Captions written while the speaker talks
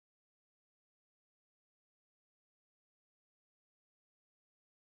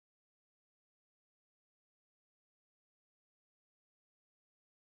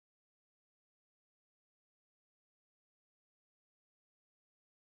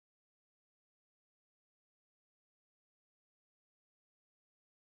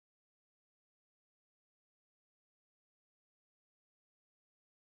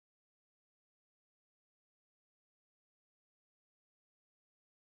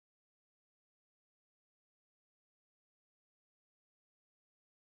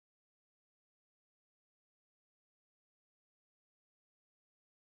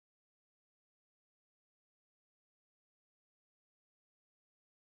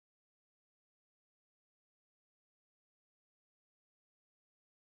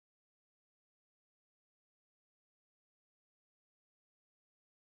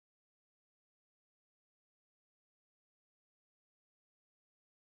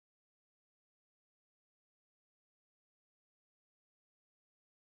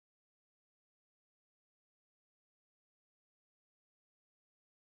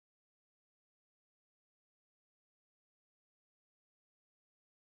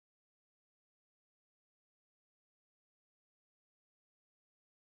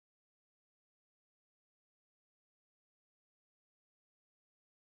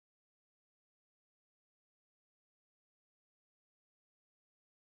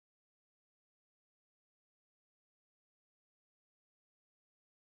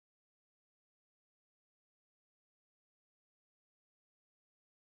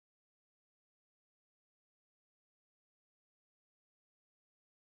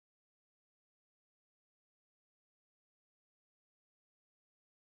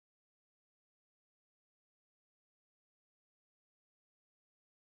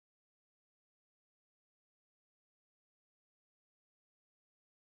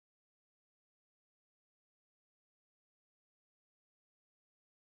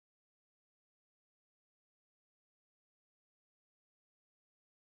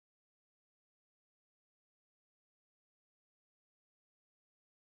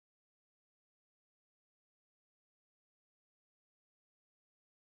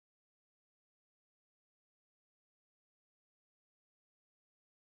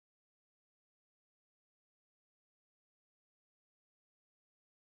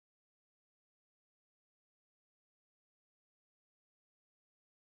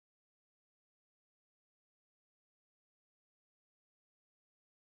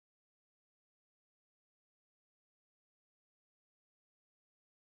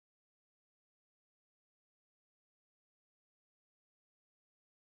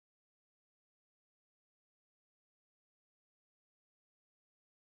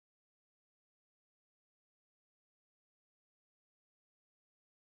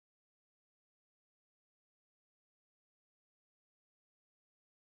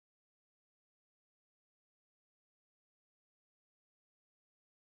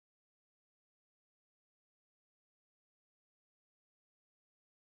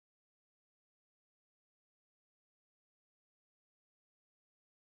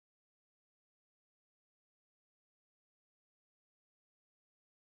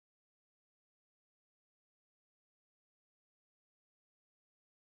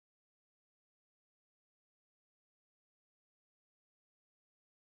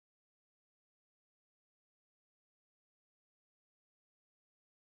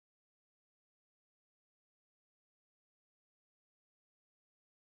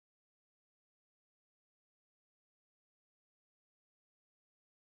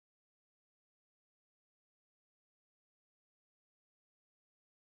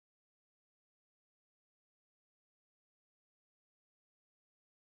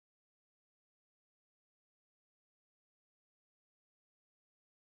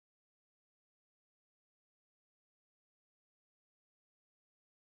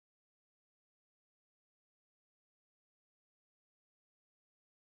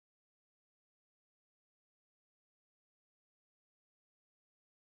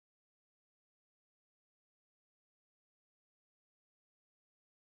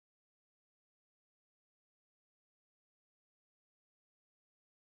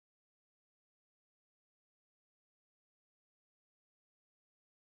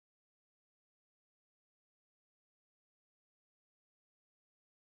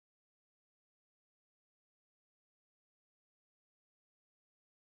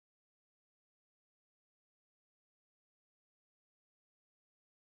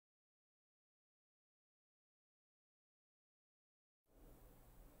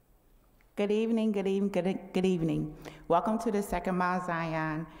Good evening, good evening, good evening. Welcome to the Second Mount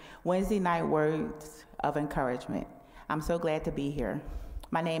Zion Wednesday night words of encouragement. I'm so glad to be here.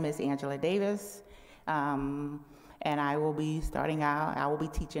 My name is Angela Davis, and I will be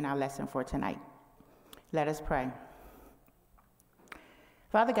teaching our lesson for tonight. Let us pray.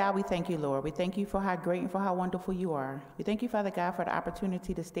 Father God, we thank you, Lord. We thank you for how great and for how wonderful you are. We thank you, Father God, for the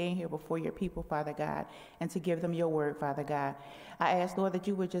opportunity to stand here before your people, Father God, and to give them your word, Father God. I ask, Lord, that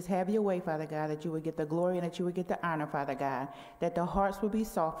you would just have your way, Father God, that you would get the glory and that you would get the honor, Father God, that the hearts will be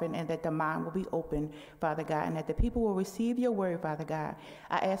softened and that the mind will be open, Father God, and that the people will receive your word, Father God.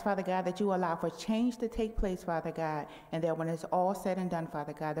 I ask, Father God, that you allow for change to take place, Father God, and that when it's all said and done,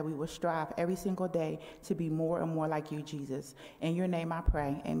 Father God, that we will strive every single day to be more and more like you, Jesus. In your name I pray.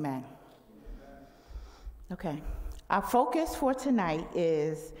 Amen. Okay. Our focus for tonight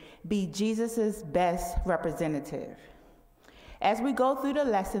is be Jesus's best representative. As we go through the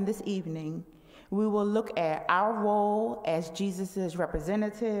lesson this evening, we will look at our role as Jesus's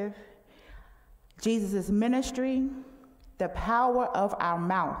representative, Jesus's ministry, the power of our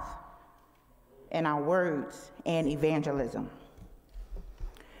mouth and our words, and evangelism.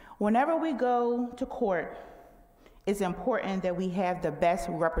 Whenever we go to court, it's important that we have the best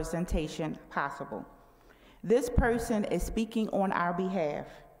representation possible. This person is speaking on our behalf.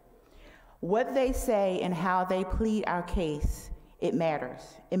 What they say and how they plead our case, it matters.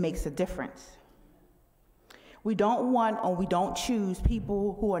 It makes a difference. We don't want or we don't choose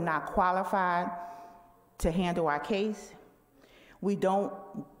people who are not qualified to handle our case. We don't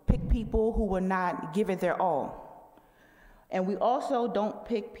pick people who will not give it their all. And we also don't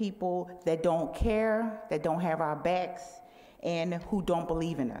pick people that don't care, that don't have our backs, and who don't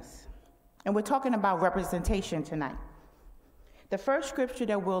believe in us. And we're talking about representation tonight. The first scripture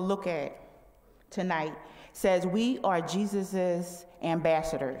that we'll look at tonight says we are Jesus's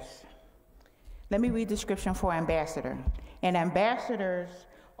ambassadors. Let me read the description for ambassador. And ambassadors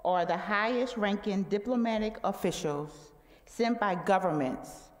are the highest ranking diplomatic officials sent by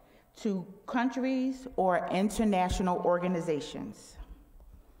governments to countries or international organizations.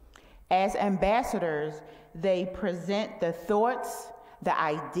 As ambassadors, they present the thoughts, the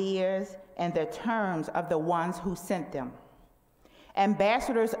ideas, and the terms of the ones who sent them.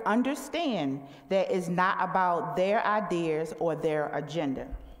 Ambassadors understand that it's not about their ideas or their agenda.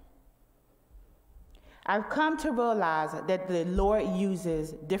 I've come to realize that the Lord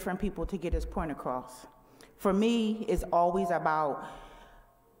uses different people to get his point across. For me, it's always about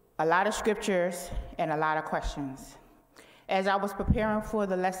a lot of scriptures and a lot of questions. As I was preparing for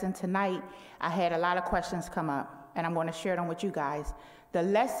the lesson tonight, I had a lot of questions come up, and I'm going to share them with you guys.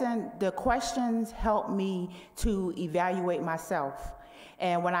 The questions help me to evaluate myself.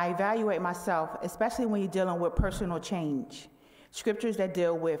 And when I evaluate myself, especially when you're dealing with personal change, scriptures that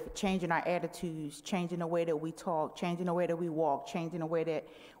deal with changing our attitudes, changing the way that we talk, changing the way that we walk, changing the way that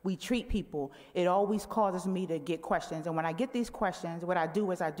we treat people, it always causes me to get questions. And when I get these questions, what I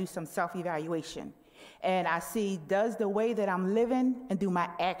do is I do some self-evaluation. And I see, does the way that I'm living and do my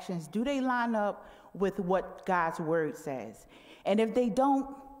actions, do they line up with what God's word says? And if they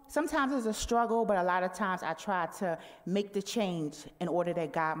don't, sometimes it's a struggle, but a lot of times I try to make the change in order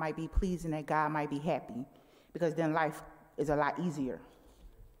that God might be pleased and that God might be happy, because then life is a lot easier.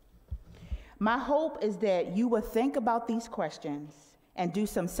 My hope is that you will think about these questions and do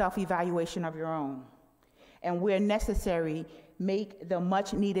some self-evaluation of your own, and where necessary, make the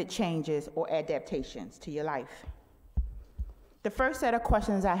much needed changes or adaptations to your life. The first set of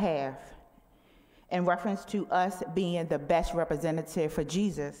questions I have in reference to us being the best representative for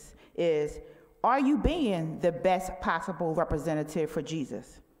Jesus is, are you being the best possible representative for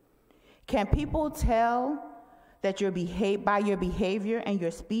Jesus? Can people tell that by your behavior and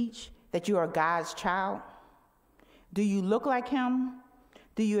your speech that you are God's child? Do you look like him?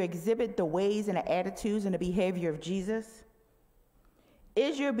 Do you exhibit the ways and the attitudes and the behavior of Jesus?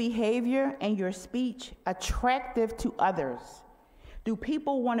 Is your behavior and your speech attractive to others? Do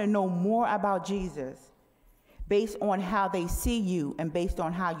people want to know more about Jesus based on how they see you and based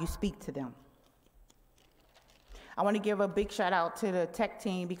on how you speak to them? I want to give a big shout out to the tech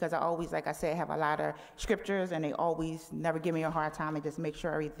team, because I always, like I said, have a lot of scriptures, and they always never give me a hard time and just make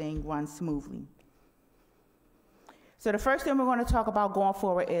sure everything runs smoothly. So the first thing we're going to talk about going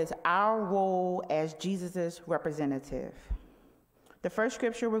forward is our role as Jesus's representative. The first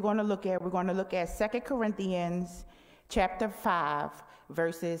scripture we're going to look at 2 Corinthians chapter 5,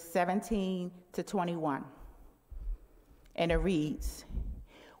 verses 17 to 21. And it reads,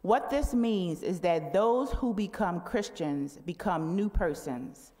 "What this means is that those who become Christians become new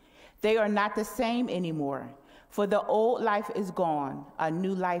persons. They are not the same anymore. For the old life is gone, a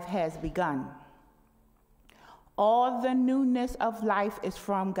new life has begun. All the newness of life is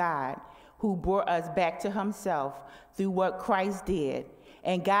from God, who brought us back to himself through what Christ did.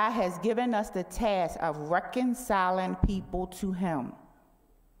 And God has given us the task of reconciling people to him.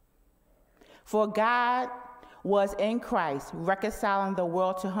 For God was in Christ, reconciling the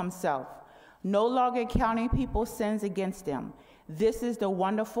world to himself, no longer counting people's sins against them. This is the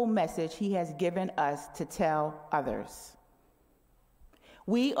wonderful message he has given us to tell others.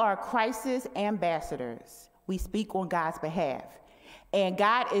 We are Christ's ambassadors. We speak on God's behalf, and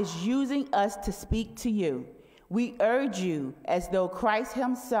God is using us to speak to you. We urge you, as though Christ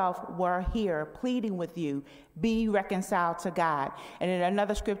himself were here pleading with you, be reconciled to God. And in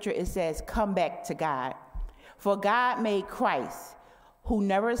another scripture it says, come back to God. For God made Christ, who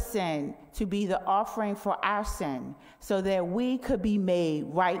never sinned, to be the offering for our sin, so that we could be made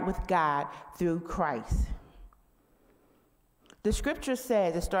right with God through Christ. The scripture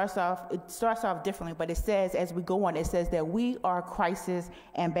says, it starts off differently, but it says, as we go on, it says that we are Christ's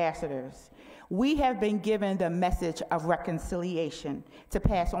ambassadors. We have been given the message of reconciliation to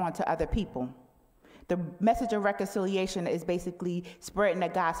pass on to other people. The message of reconciliation is basically spreading the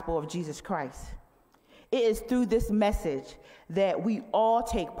gospel of Jesus Christ. It is through this message that we all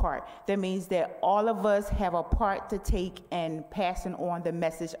take part. That means that all of us have a part to take in passing on the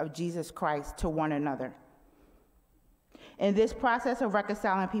message of Jesus Christ to one another. In this process of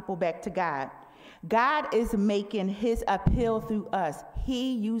reconciling people back to God, God is making his appeal through us.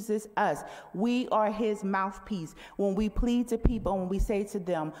 He uses us. We are his mouthpiece. When we plead to people, when we say to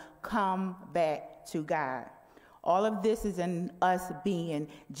them, come back to God. All of this is in us being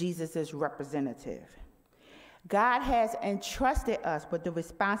Jesus' representative. God has entrusted us with the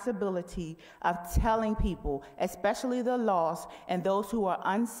responsibility of telling people, especially the lost and those who are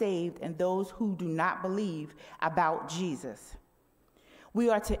unsaved and those who do not believe, about Jesus.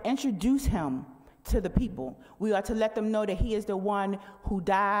 We are to introduce him to the people. We are to let them know that he is the one who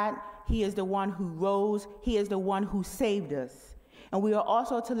died, he is the one who rose, he is the one who saved us. And we are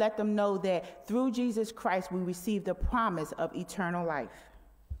also to let them know that through Jesus Christ we receive the promise of eternal life.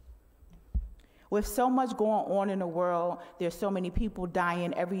 With so much going on in the world, there's so many people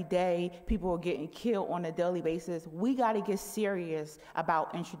dying every day, people are getting killed on a daily basis, we got to get serious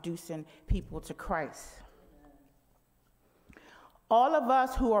about introducing people to Christ. All of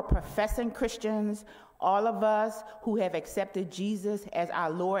us who are professing Christians, all of us who have accepted Jesus as our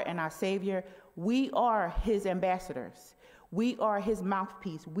Lord and our Savior, we are his ambassadors. We are his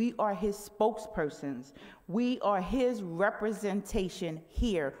mouthpiece. We are his spokespersons. We are his representation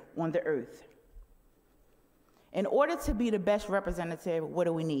here on the earth. In order to be the best representative, what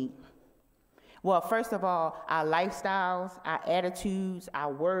do we need? Well, first of all, our lifestyles, our attitudes,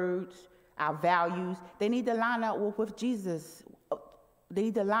 our words, our values, they need to line up with Jesus. They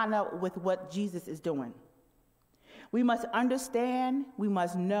need to line up with what Jesus is doing. We must understand, we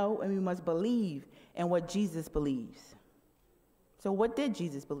must know, and we must believe in what Jesus believes. So what did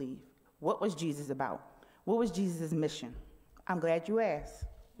Jesus believe? What was Jesus about? What was Jesus' mission? I'm glad you asked.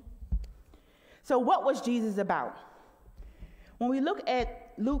 So what was Jesus about? When we look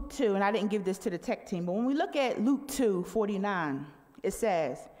at Luke 2, and I didn't give this to the tech team, but when we look at Luke 2:49, it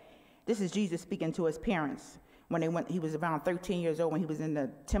says, this is Jesus speaking to his parents when he was around 13 years old when he was in the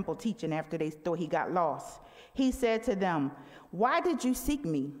temple teaching after they thought he got lost. He said to them, why did you seek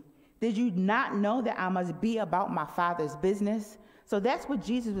me? Did you not know that I must be about my Father's business? So that's what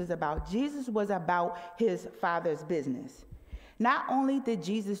Jesus was about. Jesus was about his Father's business. Not only did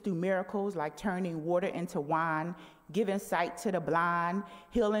Jesus do miracles like turning water into wine, giving sight to the blind,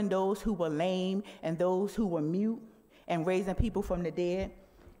 healing those who were lame and those who were mute, and raising people from the dead,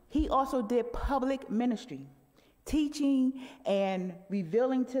 he also did public ministry, teaching and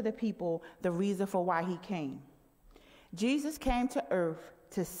revealing to the people the reason for why he came. Jesus came to earth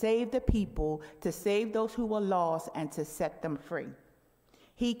to save the people, to save those who were lost, and to set them free.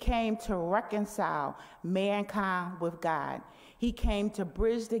 He came to reconcile mankind with God. He came to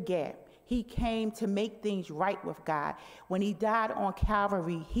bridge the gap. He came to make things right with God. When he died on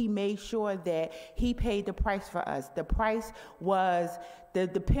Calvary, he made sure that he paid the price for us. The price was, the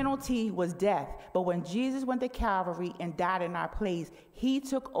penalty was death. But when Jesus went to Calvary and died in our place, he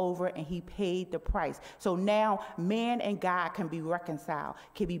took over and he paid the price. So now man and God can be reconciled,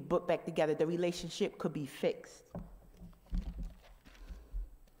 can be put back together. The relationship could be fixed.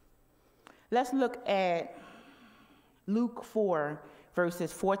 Let's look at Luke 4,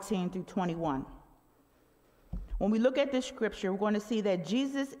 verses 14 through 21. When we look at this scripture, we're going to see that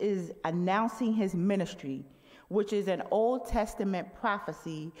Jesus is announcing his ministry, which is an Old Testament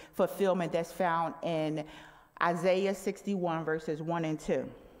prophecy fulfillment that's found in Isaiah 61, verses 1 and 2.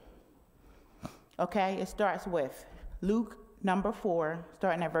 Okay, it starts with Luke number 4,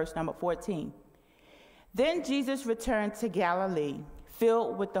 starting at verse number 14. Then Jesus returned to Galilee,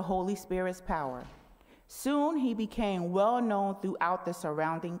 filled with the Holy Spirit's power. Soon he became well known throughout the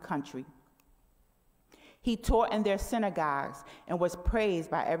surrounding country. He taught in their synagogues and was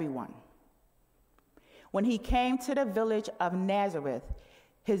praised by everyone. When he came to the village of Nazareth,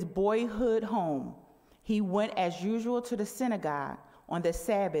 his boyhood home, he went as usual to the synagogue on the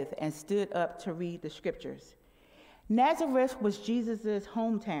Sabbath and stood up to read the scriptures. Nazareth was Jesus'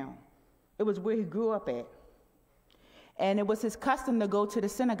 hometown. It was where he grew up at. And it was his custom to go to the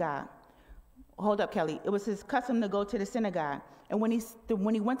synagogue. Hold up, Kelly. It was his custom to go to the synagogue. And when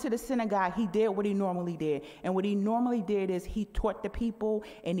he went to the synagogue, he did what he normally did. And what he normally did is he taught the people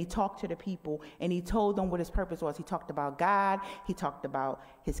and he talked to the people and he told them what his purpose was. He talked about God, he talked about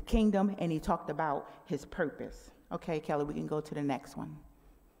his kingdom, and he talked about his purpose. Okay, Kelly, we can go to the next one.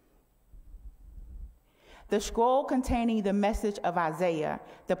 The scroll containing the message of Isaiah,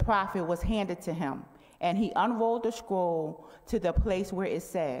 the prophet, was handed to him, and he unrolled the scroll to the place where it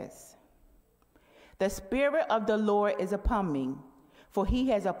says, "The Spirit of the Lord is upon me, for he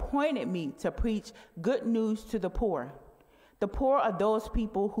has appointed me to preach good news to the poor. The poor are those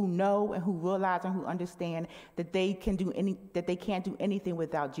people who know and who realize and who understand that they can't do anything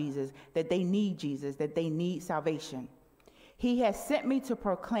without Jesus, that they need Jesus, that they need salvation. He has sent me to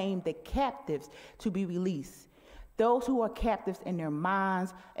proclaim the captives to be released, those who are captives in their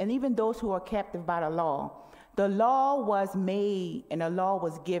minds, and even those who are captive by the law. The law was made and the law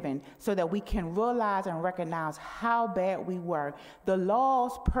was given so that we can realize and recognize how bad we were. The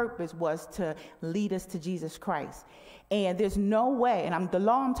law's purpose was to lead us to Jesus Christ. And there's no way, and the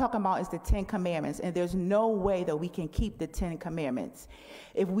law I'm talking about is the 10 Commandments, and there's no way that we can keep the 10 Commandments.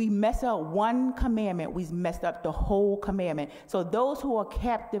 If we mess up one commandment, we've messed up the whole commandment. So those who are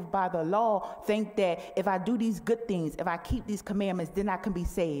captive by the law think that if I do these good things, if I keep these commandments, then I can be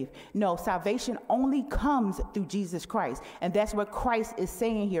saved. No, salvation only comes through Jesus Christ. And that's what Christ is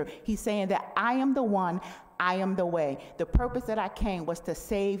saying here. He's saying that I am the one, I am the way. The purpose that I came was to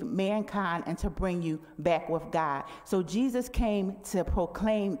save mankind and to bring you back with God. So Jesus came to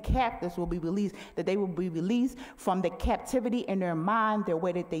proclaim captives will be released, that they will be released from the captivity in their mind, their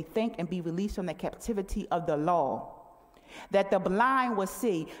way that they think, and be released from the captivity of the law. That the blind will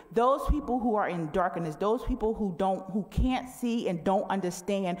see. Those people who are in darkness, those people who can't see and don't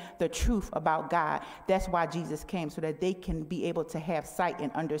understand the truth about God. That's why Jesus came, so that they can be able to have sight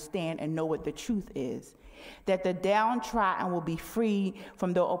and understand and know what the truth is. That the downtrodden will be free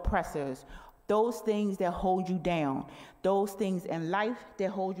from the oppressors. Those things that hold you down, those things in life that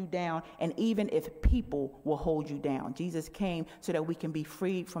hold you down, and even if people will hold you down. Jesus came so that we can be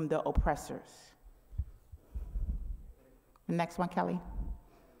freed from the oppressors. The next one, Kelly.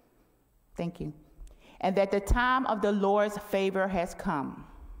 Thank you. And that the time of the Lord's favor has come.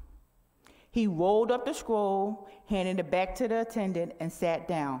 He rolled up the scroll, handed it back to the attendant, and sat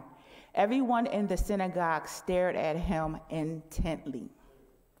down. Everyone in the synagogue stared at him intently.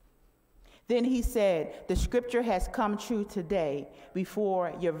 Then he said, "The scripture has come true today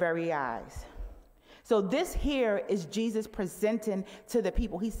before your very eyes." So this here is Jesus presenting to the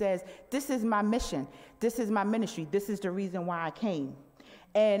people. He says, this is my mission. This is my ministry. This is the reason why I came.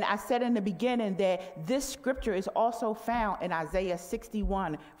 And I said in the beginning that this scripture is also found in Isaiah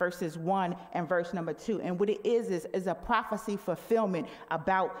 61, verses 1 and verse number 2. And what it is a prophecy fulfillment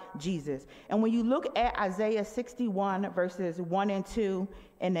about Jesus. And when you look at Isaiah 61, verses 1 and 2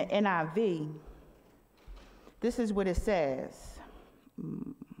 in the NIV, this is what it says.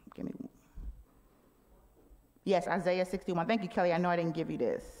 Yes, Isaiah 61. Thank you, Kelly. I know I didn't give you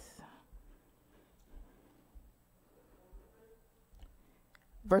this.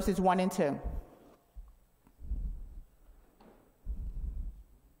 Verses 1 and 2.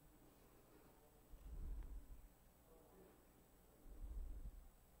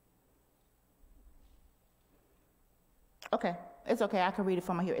 Okay, it's okay. I can read it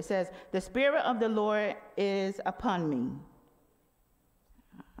from here. It says, "The Spirit of the Lord is upon me."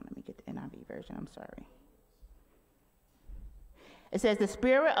 Let me get the NIV version. I'm sorry. It says, "The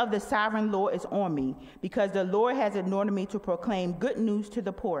Spirit of the sovereign Lord is on me, because the Lord has anointed me to proclaim good news to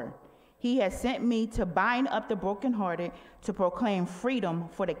the poor. He has sent me to bind up the brokenhearted, to proclaim freedom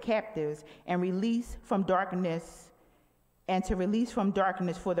for the captives, and release from darkness, and to release from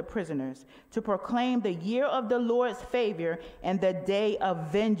darkness for the prisoners, to proclaim the year of the Lord's favor and the day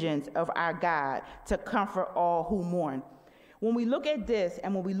of vengeance of our God, to comfort all who mourn." When we look at this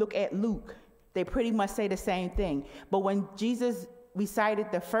and when we look at Luke, they pretty much say the same thing. But when Jesus recited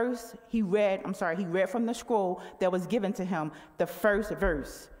he read from the scroll that was given to him, the first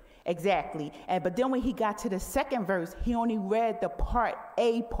verse. Exactly. But then when he got to the second verse, he only read the part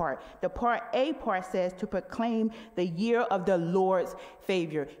A part. The part A part says to proclaim the year of the Lord's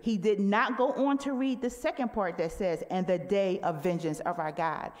favor. He did not go on to read the second part that says, and the day of vengeance of our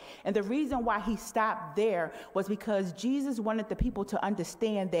God. And the reason why he stopped there was because Jesus wanted the people to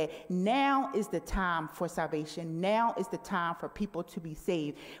understand that now is the time for salvation. Now is the time for people to be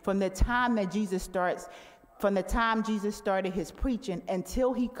saved. From the time Jesus started his preaching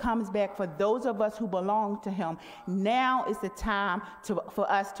until he comes back, for those of us who belong to him, now is the time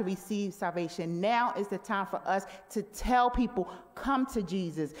for us to receive salvation. Now is the time for us to tell people, come to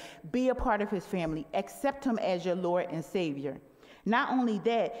Jesus, be a part of his family, accept him as your Lord and Savior. Not only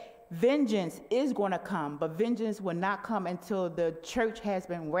that, vengeance is going to come, but vengeance will not come until the church has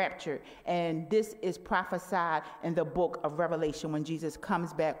been raptured. And this is prophesied in the book of Revelation when Jesus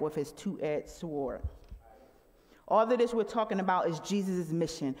comes back with his two-edged sword. All of this we're talking about is Jesus'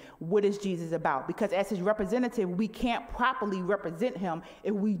 mission. What is Jesus about? Because as his representative, we can't properly represent him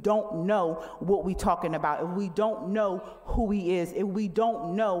if we don't know what we're talking about, if we don't know who he is, if we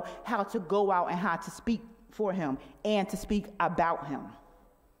don't know how to go out and how to speak for him and to speak about him.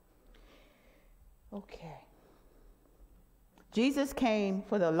 Okay. Jesus came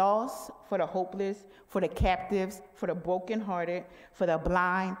for the lost, for the hopeless, for the captives, for the brokenhearted, for the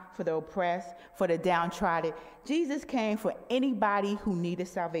blind, for the oppressed, for the downtrodden. Jesus came for anybody who needed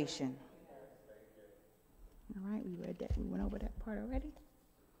salvation. All right, we read that. We went over that part already.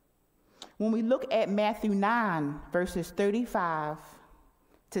 When we look at Matthew 9, verses 35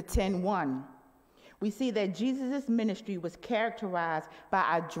 to 10:1, we see that Jesus' ministry was characterized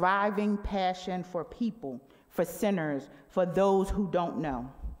by a driving passion for people, for sinners, for those who don't know.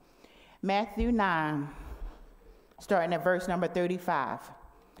 Matthew 9, starting at verse number 35.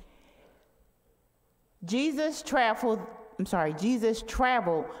 Jesus traveled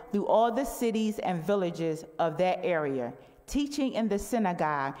through all the cities and villages of that area, teaching in the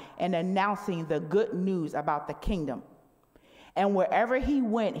synagogue and announcing the good news about the kingdom. And wherever he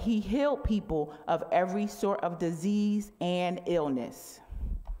went, he healed people of every sort of disease and illness.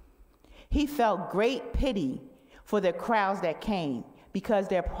 He felt great pity for the crowds that came because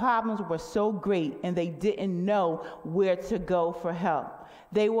their problems were so great and they didn't know where to go for help.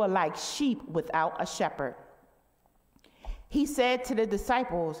 They were like sheep without a shepherd. He said to the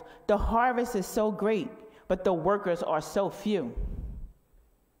disciples, "The harvest is so great, but the workers are so few."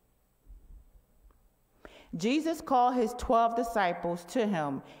 Jesus called his 12 disciples to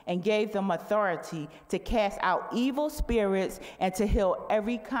him and gave them authority to cast out evil spirits and to heal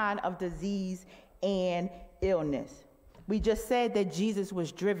every kind of disease and illness. We just said that Jesus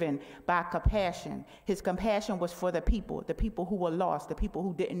was driven by compassion. His compassion was for the people who were lost, the people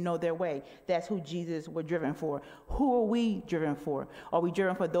who didn't know their way. That's who Jesus was driven for. Who are we driven for? Are we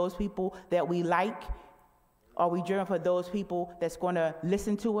driven for those people that we like? Are we driven for those people that's going to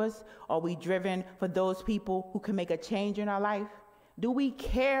listen to us? Are we driven for those people who can make a change in our life? Do we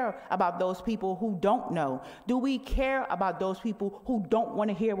care about those people who don't know? Do we care about those people who don't want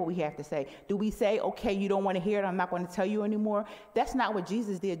to hear what we have to say? Do we say, okay, you don't want to hear it, I'm not going to tell you anymore? That's not what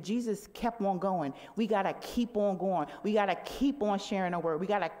Jesus did. Jesus kept on going. We got to keep on going. We got to keep on sharing the word. We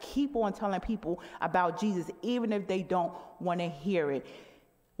got to keep on telling people about Jesus, even if they don't want to hear it.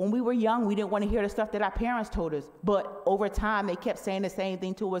 When we were young, we didn't want to hear the stuff that our parents told us. But over time, they kept saying the same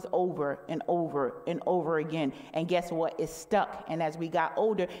thing to us over and over and over again. And guess what? It stuck. And as we got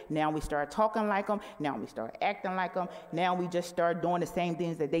older, now we started talking like them. Now we started acting like them. Now we just started doing the same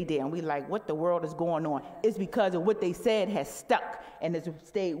things that they did. And we like, what the world is going on? It's because of what they said has stuck and has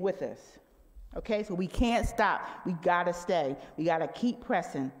stayed with us. Okay, so we can't stop. We got to stay. We got to keep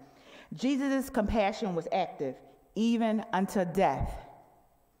pressing. Jesus' compassion was active, even unto death.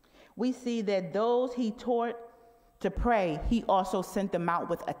 We see that those he taught to pray, he also sent them out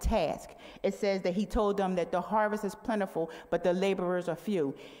with a task. It says that he told them that the harvest is plentiful, but the laborers are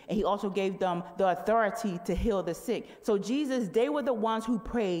few. And he also gave them the authority to heal the sick. So Jesus, they were the ones who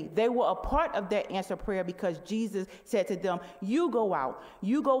prayed. They were a part of that answer prayer because Jesus said to them, you go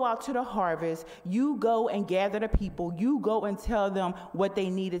out to the harvest, you go and gather the people, you go and tell them what they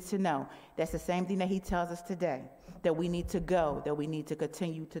needed to know. That's the same thing that he tells us today, that we need to go, that we need to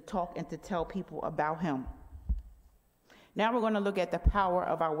continue to talk and to tell people about him. Now we're going to look at the power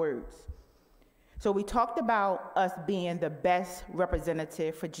of our words. So we talked about us being the best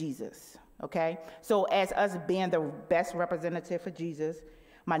representative for Jesus, okay? So as us being the best representative for Jesus,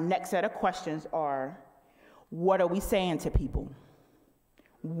 my next set of questions are, what are we saying to people?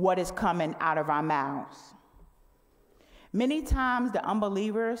 What is coming out of our mouths? Many times the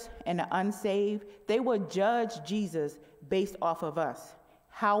unbelievers and the unsaved, they will judge Jesus based off of us,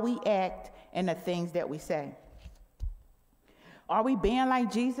 how we act and the things that we say. Are we being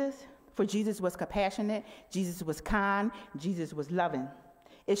like Jesus? For Jesus was compassionate, Jesus was kind, Jesus was loving.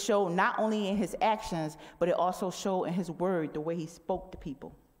 It showed not only in his actions, but it also showed in his word, the way he spoke to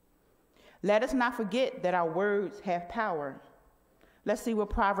people. Let us not forget that our words have power. Let's see what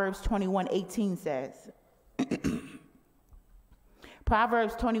Proverbs 21:18 says.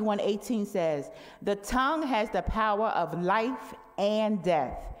 Proverbs 21:18 says, "The tongue has the power of life and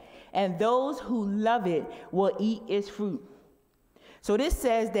death, and those who love it will eat its fruit." So this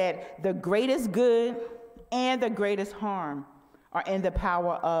says that the greatest good and the greatest harm are in the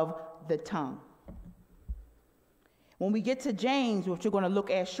power of the tongue. When we get to James, which we're going to look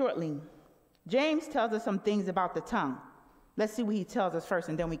at shortly, James tells us some things about the tongue. Let's see what he tells us first,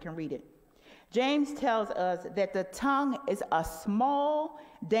 and then we can read it. James tells us that the tongue is a small,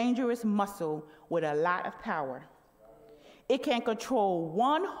 dangerous muscle with a lot of power. It can control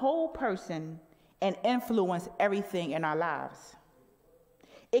one whole person and influence everything in our lives.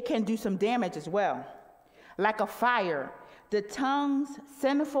 It can do some damage as well. Like a fire, the tongue's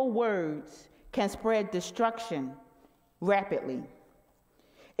sinful words can spread destruction rapidly.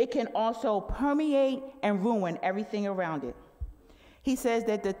 It can also permeate and ruin everything around it. He says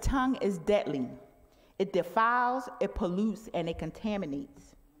that the tongue is deadly. It defiles, it pollutes, and it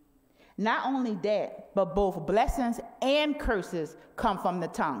contaminates. Not only that, but both blessings and curses come from the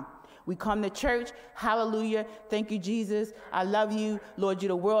tongue. We come to church, hallelujah, thank you, Jesus, I love you, Lord, you're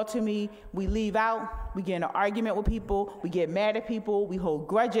the world to me. We leave out, we get in an argument with people, we get mad at people, we hold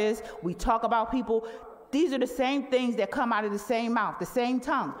grudges, we talk about people. These are the same things that come out of the same mouth, the same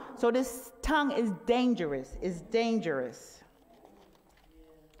tongue. So this tongue is dangerous, it's dangerous.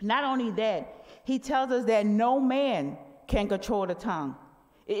 Not only that, he tells us that no man can control the tongue.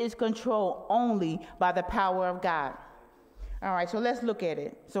 It is controlled only by the power of God. All right, so let's look at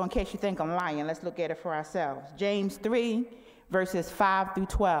it. So in case you think I'm lying, let's look at it for ourselves. James 3, verses 5 through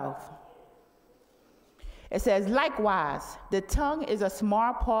 12. It says, "Likewise, the tongue is a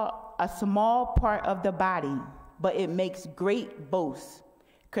small part of the body, but it makes great boasts.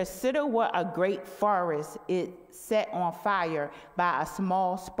 Consider what a great forest is set on fire by a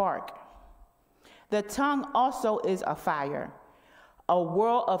small spark. The tongue also is a fire, a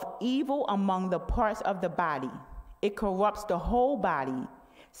world of evil among the parts of the body. It corrupts the whole body,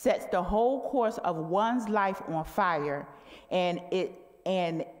 sets the whole course of one's life on fire, and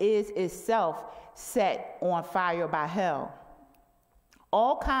is itself set on fire by hell.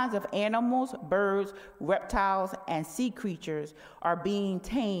 All kinds of animals, birds, reptiles, and sea creatures are being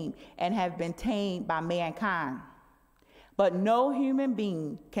tamed and have been tamed by mankind. But no human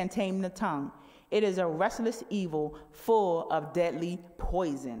being can tame the tongue. It is a restless evil full of deadly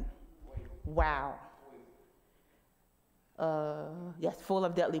poison." Wow. Yes, full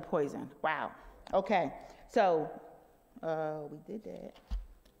of deadly poison. Wow. Okay, so we did that.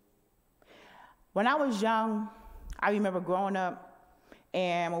 When I was young, I remember growing up,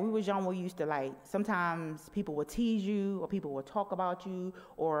 and when we was young, we used to, like, sometimes people would tease you or people would talk about you,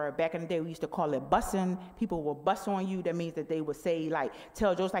 or back in the day, we used to call it bussing. People would bust on you. That means that they would say, like,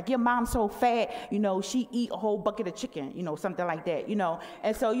 tell jokes like, "Your mom's so fat, she eat a whole bucket of chicken," something like that,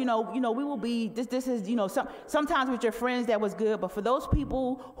 And so, we will be, this is, sometimes with your friends that was good, but for those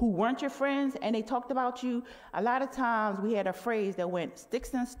people who weren't your friends and they talked about you, a lot of times we had a phrase that went,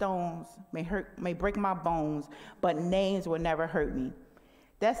 "Sticks and stones may break my bones, but names will never hurt me."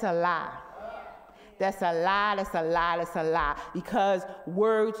 That's a lie. That's a lie, that's a lie, that's a lie. Because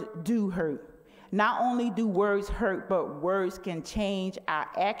words do hurt. Not only do words hurt, but words can change our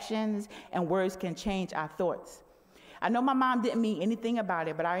actions and words can change our thoughts. I know my mom didn't mean anything about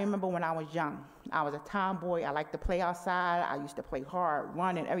it, but I remember when I was young. I was a tomboy. I liked to play outside. I used to play hard,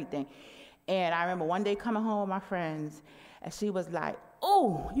 run and everything. And I remember one day coming home with my friends, and she was like,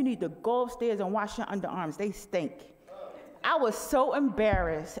 "Oh, you need to go upstairs and wash your underarms. They stink." I was so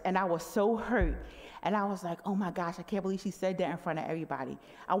embarrassed and I was so hurt. And I was like, "Oh my gosh, I can't believe she said that in front of everybody."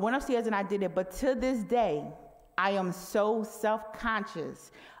 I went upstairs and I did it. But to this day, I am so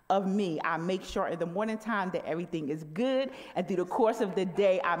self-conscious of me. I make sure in the morning time that everything is good. And through the course of the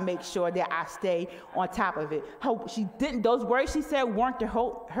day, I make sure that I stay on top of it. Those words she said weren't to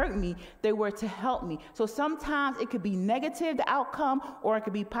hurt me. They were to help me. So sometimes it could be negative, the outcome, or it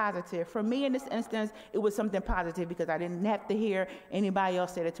could be positive. For me in this instance, it was something positive because I didn't have to hear anybody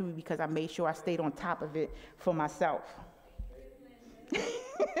else say that to me because I made sure I stayed on top of it for myself.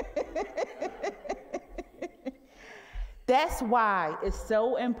 That's why it's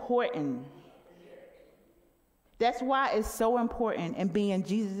so important That's why it's so important in being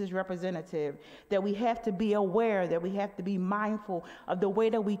Jesus' representative that we have to be aware, that we have to be mindful of the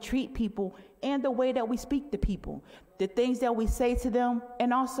way that we treat people and the way that we speak to people, the things that we say to them,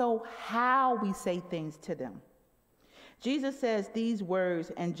 and also how we say things to them. Jesus says these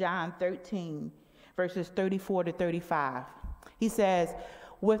words in John 13, verses 34 to 35. He says,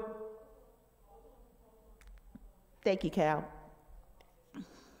 thank you, Cal.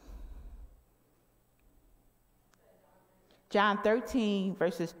 John 13,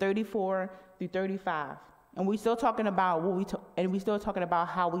 verses 34 through 35. And we're still talking about we're still talking about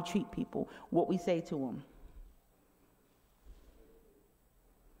how we treat people, what we say to them.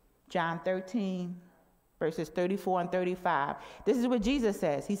 John 13, verses 34 and 35. This is what Jesus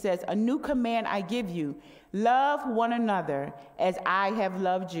says. He says, "A new command I give you, love one another as I have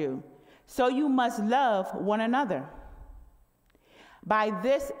loved you. So you must love one another. By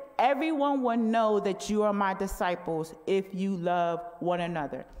this, everyone will know that you are my disciples if you love one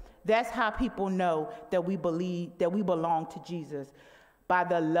another." That's how people know that we believe, that we belong to Jesus, by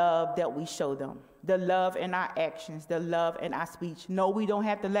the love that we show them, the love in our actions, the love in our speech. No, we don't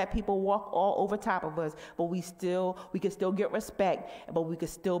have to let people walk all over top of us, but we can still get respect, but we can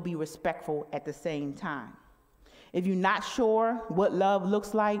still be respectful at the same time. If you're not sure what love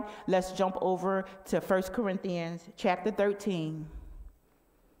looks like, let's jump over to 1 Corinthians chapter 13.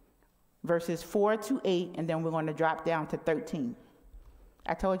 Verses 4 to 8, and then we're going to drop down to 13.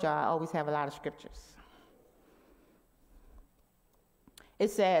 I told y'all I always have a lot of scriptures.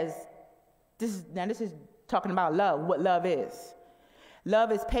 It says, this is talking about love, what love is.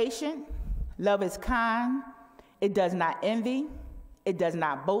 Love is patient. Love is kind. It does not envy. It does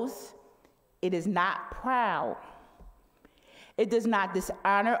not boast. It is not proud. It does not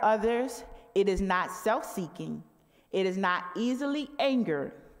dishonor others. It is not self-seeking. It is not easily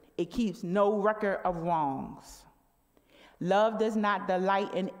angered. It keeps no record of wrongs. Love does not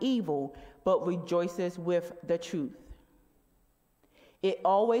delight in evil, but rejoices with the truth. It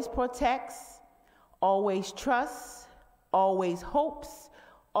always protects, always trusts, always hopes,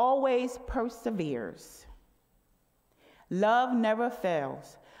 always perseveres. Love never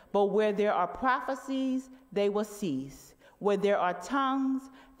fails, but where there are prophecies, they will cease. Where there are tongues,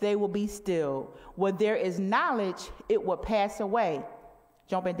 they will be still. Where there is knowledge, it will pass away.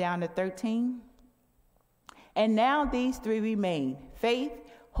 Jumping down to 13. And now these three remain: faith,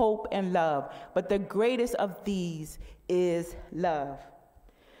 hope, and love. But the greatest of these is love.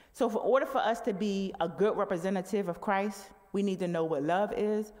 So in order for us to be a good representative of Christ, we need to know what love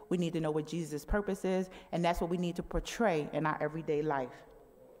is. We need to know what Jesus' purpose is. And that's what we need to portray in our everyday life.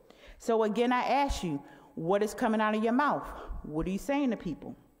 So again, I ask you, what is coming out of your mouth? What are you saying to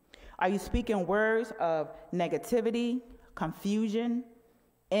people? Are you speaking words of negativity, confusion,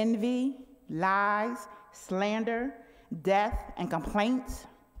 envy, lies, slander, death, and complaints?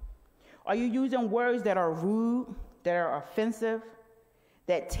 Are you using words that are rude, that are offensive,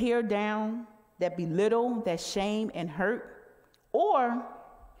 that tear down, that belittle, that shame and hurt? Or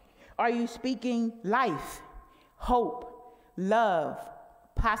are you speaking life, hope, love,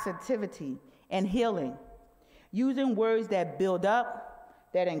 positivity, and healing, using words that build up,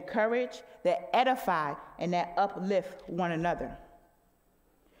 that encourage, that edify, and that uplift one another?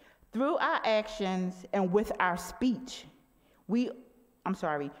 Through our actions and with our speech,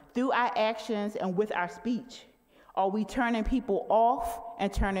 through our actions and with our speech, are we turning people off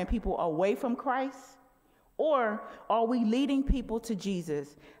and turning people away from Christ? Or are we leading people to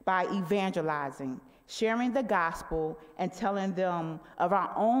Jesus by evangelizing, sharing the gospel, and telling them of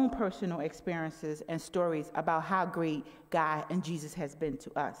our own personal experiences and stories about how great God and Jesus has been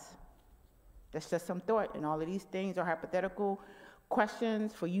to us? That's just some thought, and all of these things are hypothetical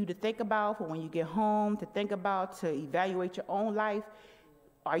questions for you to think about, for when you get home, to think about, to evaluate your own life.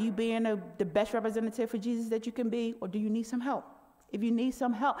 Are you being the best representative for Jesus that you can be, or do you need some help? If you need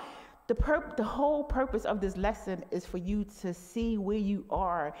some help, the whole purpose of this lesson is for you to see where you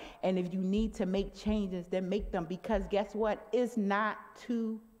are, and if you need to make changes, then make them, because guess what? It's not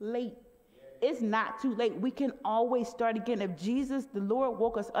too late. It's not too late. We can always start again. If Jesus, the Lord,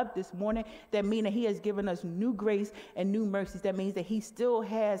 woke us up this morning, that means that he has given us new grace and new mercies. That means that he still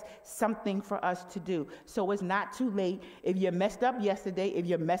has something for us to do. So it's not too late. If you messed up yesterday, if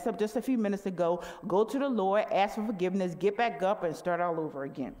you messed up just a few minutes ago, go to the Lord, ask for forgiveness, get back up, and start all over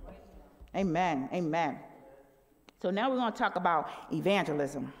again. Amen. Amen. So now we're going to talk about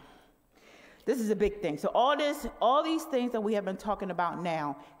evangelism. This is a big thing. So all these things that we have been talking about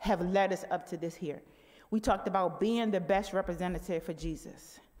now have led us up to this here. We talked about being the best representative for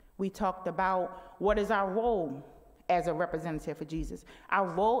Jesus. We talked about what is our role as a representative for Jesus. Our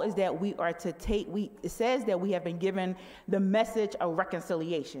role is that we are to it says that we have been given the message of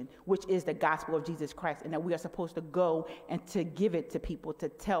reconciliation, which is the gospel of Jesus Christ, and that we are supposed to go and to give it to people, to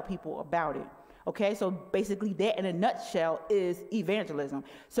tell people about it. Okay, so basically that in a nutshell is evangelism.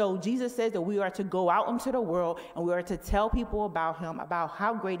 So Jesus says that we are to go out into the world and we are to tell people about him, about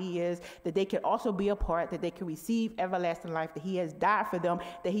how great he is, that they can also be a part, that they can receive everlasting life, that he has died for them,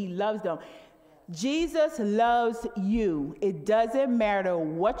 that he loves them. Jesus loves you. It doesn't matter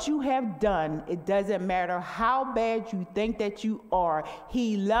what you have done. It doesn't matter how bad you think that you are.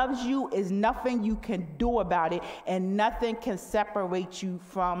 He loves you. There's nothing you can do about it, and nothing can separate you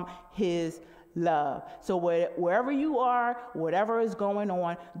from his love. So wherever you are, whatever is going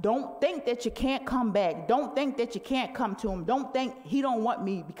on, don't think that you can't come back. Don't think that you can't come to him. Don't think he don't want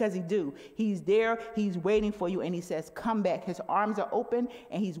me, because he do. He's there. He's waiting for you, and he says, come back. His arms are open,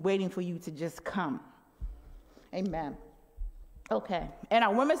 and he's waiting for you to just come. Amen. Okay. In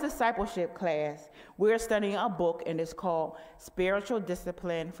our women's discipleship class, we're studying a book, and it's called Spiritual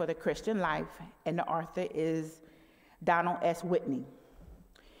Discipline for the Christian Life, and the author is Donald S. Whitney.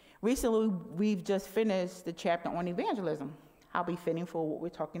 Recently, we've just finished the chapter on evangelism. I'll be fitting for what we're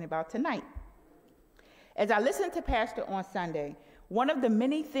talking about tonight. As I listened to Pastor on Sunday, one of the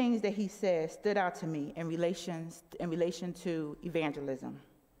many things that he said stood out to me in relation to evangelism.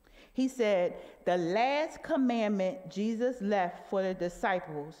 He said, the last commandment Jesus left for the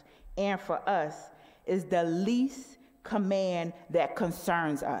disciples and for us is the least command that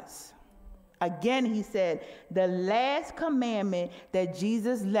concerns us. Again, he said, the last commandment that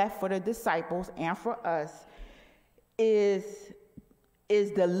Jesus left for the disciples and for us is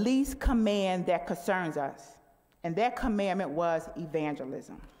the least command that concerns us. And that commandment was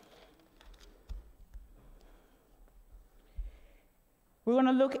evangelism. We're going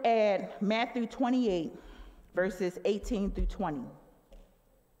to look at Matthew 28, verses 18 through 20.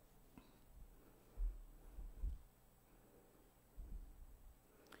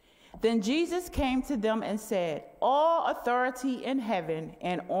 Then Jesus came to them and said, all authority in heaven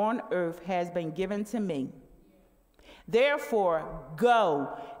and on earth has been given to me. Therefore,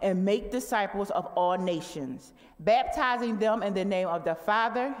 go and make disciples of all nations, baptizing them in the name of the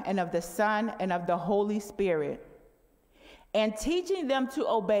Father and of the Son and of the Holy Spirit, and teaching them to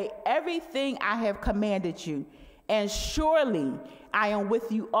obey everything I have commanded you. And surely I am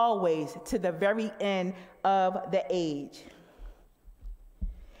with you always to the very end of the age.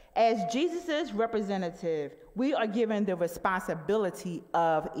 As Jesus' representative, we are given the responsibility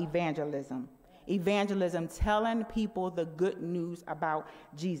of evangelism. Evangelism, telling people the good news about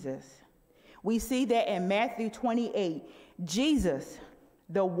Jesus. We see that in Matthew 28, Jesus,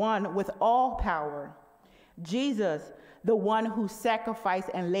 the one with all power, Jesus, the one who sacrificed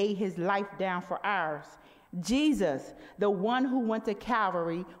and laid his life down for ours, Jesus, the one who went to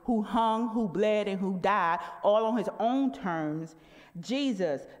Calvary, who hung, who bled, and who died, all on his own terms,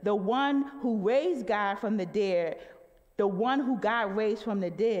 Jesus, the one who raised God from the dead, the one who God raised from the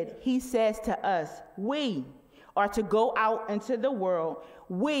dead, he says to us, we are to go out into the world.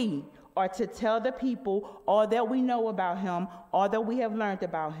 We are to tell the people all that we know about him, all that we have learned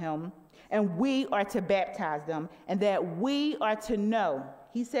about him, and we are to baptize them, and that we are to know,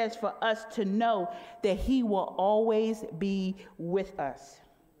 he says for us to know that he will always be with us.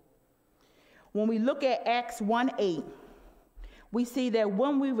 When we look at Acts 1:8, we see that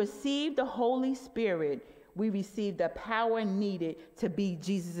when we receive the Holy Spirit, we receive the power needed to be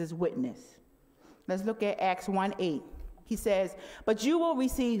Jesus' witness. Let's look at Acts 1:8. He says, but you will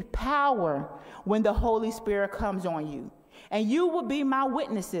receive power when the Holy Spirit comes on you. And you will be my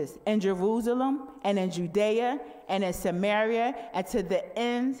witnesses in Jerusalem and in Judea and in Samaria and to the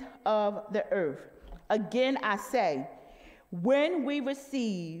ends of the earth. Again, I say, when we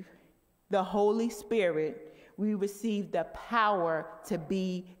receive the Holy Spirit, we receive the power to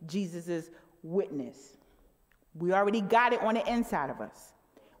be Jesus' witness. We already got it on the inside of us.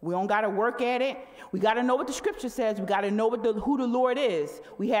 We don't got to work at it. We got to know what the scripture says. We got to know who the Lord is.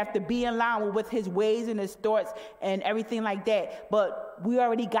 We have to be in line with his ways and his thoughts and everything like that. But we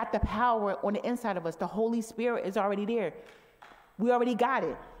already got the power on the inside of us. The Holy Spirit is already there. We already got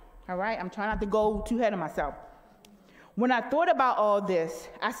it. All right? I'm trying not to go too ahead of myself. When I thought about all this,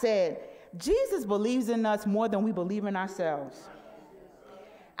 I said, Jesus believes in us more than we believe in ourselves.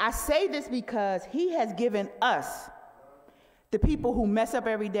 I say this because he has given us, the people who mess up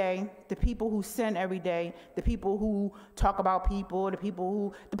every day, the people who sin every day, the people who talk about people,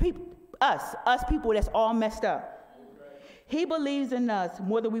 us people that's all messed up. He believes in us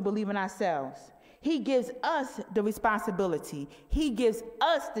more than we believe in ourselves. He gives us the responsibility. He gives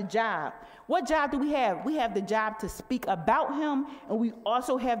us the job. What job do we have? We have the job to speak about him, and we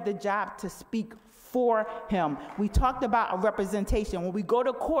also have the job to speak for him. We talked about a representation. When we go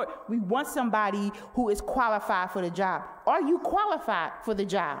to court, we want somebody who is qualified for the job. Are you qualified for the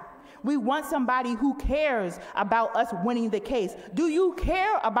job? We want somebody who cares about us winning the case. Do you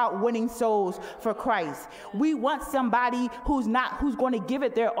care about winning souls for Christ? We want somebody who's going to give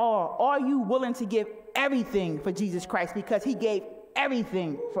it their all. Are you willing to give everything for Jesus Christ? Because he gave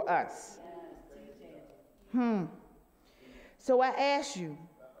everything for us. So I ask you,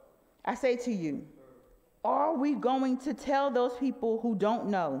 I say to you, are we going to tell those people who don't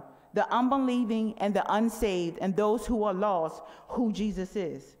know, the unbelieving and the unsaved and those who are lost, who Jesus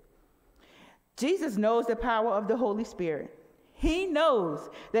is? Jesus knows the power of the Holy Spirit. He knows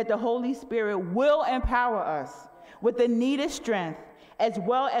that the Holy Spirit will empower us with the needed strength, as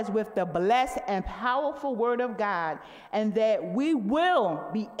well as with the blessed and powerful word of God, and that we will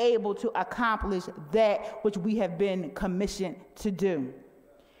be able to accomplish that which we have been commissioned to do.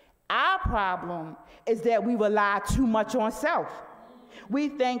 Our problem is that we rely too much on self. We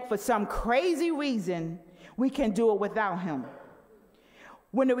think for some crazy reason we can do it without him.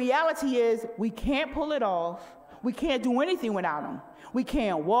 When the reality is we can't pull it off, we can't do anything without him. We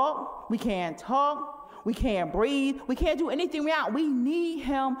can't walk, we can't talk, we can't breathe, we can't do anything without him. We need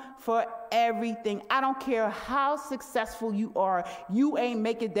him for everything. I don't care how successful you are, you ain't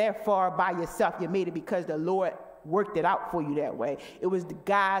make it that far by yourself. You made it because the Lord worked it out for you that way. It was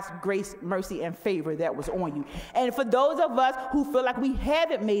God's grace, mercy, and favor that was on you. And for those of us who feel like we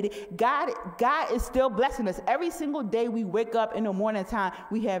haven't made it, God is still blessing us. Every single day we wake up in the morning time,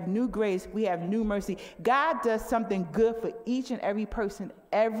 we have new grace, we have new mercy. God does something good for each and every person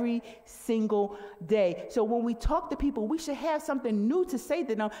every single day. So when we talk to people, we should have something new to say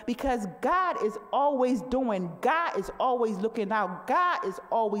to them, because God is always doing, God is always looking out, God is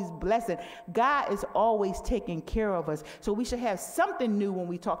always blessing, God is always taking care of us. So we should have something new when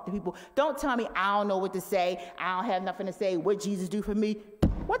we talk to people. Don't tell me I don't know what to say, I don't have nothing to say, what Jesus do for me.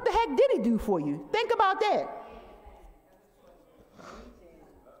 What the heck did he do for you? Think about that.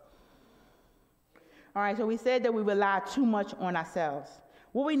 All right, so we said that we rely too much on ourselves.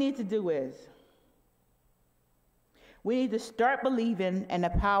 What we need to do is we need to start believing in the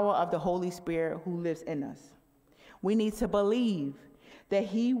power of the Holy Spirit who lives in us. We need to believe that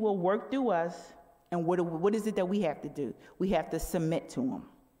he will work through us. And what is it that we have to do? We have to submit to him.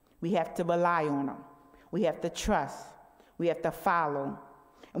 We have to rely on him. We have to trust. We have to follow.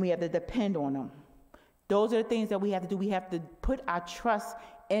 And we have to depend on him. Those are the things that we have to do. We have to put our trust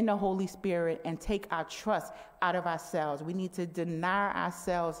in the Holy Spirit and take our trust out of ourselves. We need to deny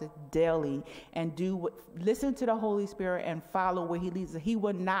ourselves daily and listen to the Holy Spirit and follow where he leads us. He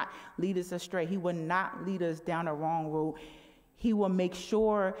will not lead us astray. He will not lead us down the wrong road. He will make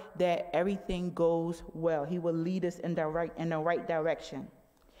sure that everything goes well. He will lead us in the right direction.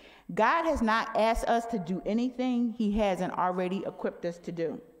 God has not asked us to do anything he hasn't already equipped us to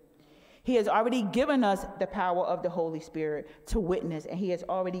do. He has already given us the power of the Holy Spirit to witness, and he has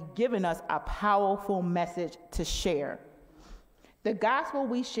already given us a powerful message to share. The gospel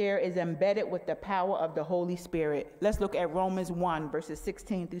we share is embedded with the power of the Holy Spirit. Let's look at Romans 1, verses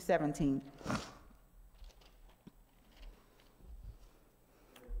 16 through 17.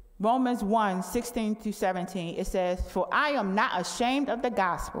 Romans 1, 16 through 17, it says, "For I am not ashamed of the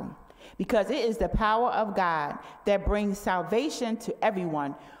gospel, because it is the power of God that brings salvation to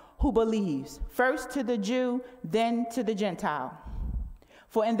everyone who believes, first to the Jew, then to the Gentile.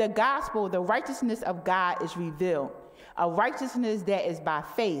 For in the gospel, the righteousness of God is revealed, a righteousness that is by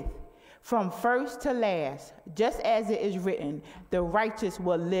faith, from first to last, just as it is written, the righteous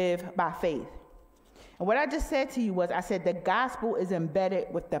will live by faith." And what I just said to you was, I said the gospel is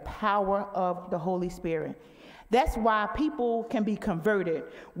embedded with the power of the Holy Spirit. That's why people can be converted,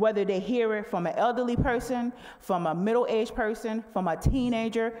 whether they hear it from an elderly person, from a middle-aged person, from a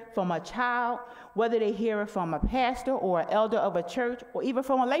teenager, from a child, whether they hear it from a pastor or an elder of a church, or even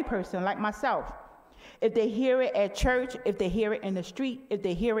from a layperson like myself. If they hear it at church, if they hear it in the street, if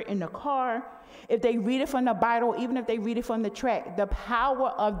they hear it in the car, if they read it from the Bible, even if they read it from the tract, the power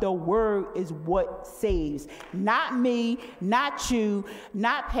of the word is what saves. Not me, not you,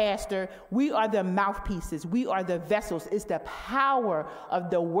 not pastor. We are the mouthpieces. We are the vessels. It's the power of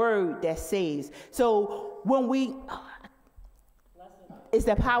the word that saves. So when it's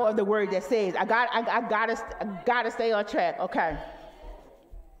the power of the word that saves. I gotta stay on track. Okay.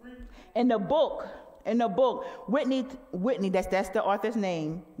 In the book, Whitney, that's the author's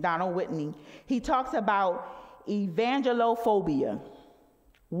name, Donald Whitney, he talks about evangelophobia.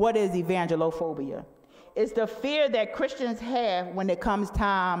 What is evangelophobia? It's the fear that Christians have when it comes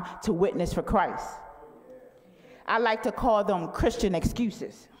time to witness for Christ. I like to call them Christian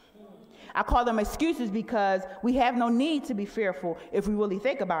excuses. I call them excuses because we have no need to be fearful if we really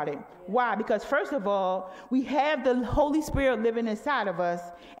think about it. Why? Because first of all, we have the Holy Spirit living inside of us,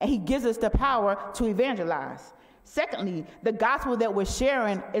 and he gives us the power to evangelize. Secondly, the gospel that we're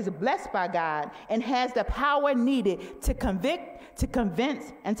sharing is blessed by God and has the power needed to convict, to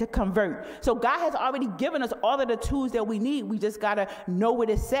convince, and to convert. So God has already given us all of the tools that we need. We just got to know what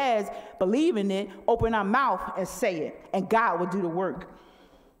it says, believe in it, open our mouth, and say it, and God will do the work.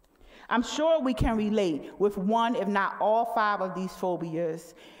 I'm sure we can relate with one, if not all 5 of these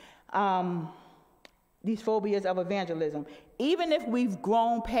phobias of evangelism. Even if we've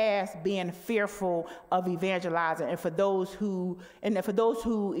grown past being fearful of evangelizing, and for those who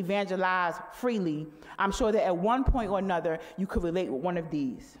evangelize freely, I'm sure that at one point or another you could relate with one of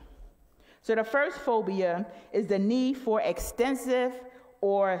these. So the first phobia is the need for extensive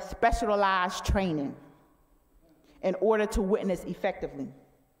or specialized training in order to witness effectively.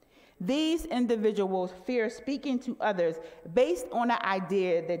 These individuals fear speaking to others based on the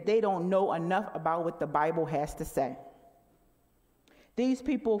idea that they don't know enough about what the Bible has to say. These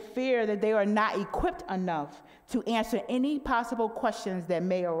people fear that they are not equipped enough to answer any possible questions that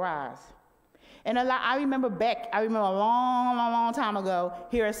may arise. And I remember a long time ago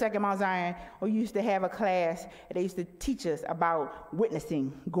here at Second Mount Zion, we used to have a class, and they used to teach us about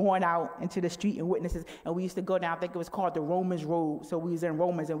witnessing, going out into the street and witnesses. And we used to go down, I think it was called the Romans Road. So we was in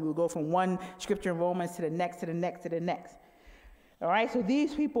Romans, and we would go from one scripture in Romans to the next, to the next, to the next. All right, so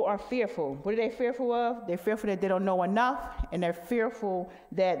these people are fearful. What are they fearful of? They're fearful that they don't know enough, and they're fearful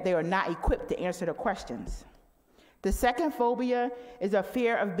that they are not equipped to answer the questions. The second phobia is a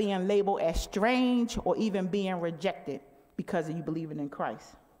fear of being labeled as strange or even being rejected because of you believing in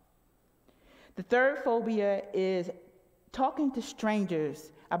Christ. The third phobia is talking to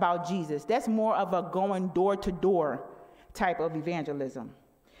strangers about Jesus. That's more of a going door to door type of evangelism.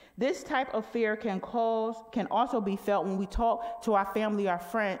 This type of fear can also be felt when we talk to our family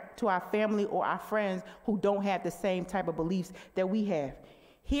or our friends who don't have the same type of beliefs that we have.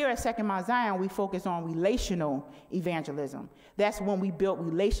 Here at Second Mount Zion, we focus on relational evangelism. That's when we build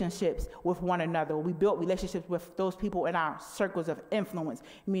relationships with one another. We build relationships with those people in our circles of influence,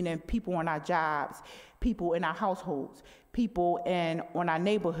 meaning people on our jobs, people in our households, people on our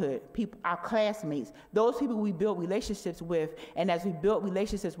neighborhood, people, our classmates. Those people we build relationships with, and as we build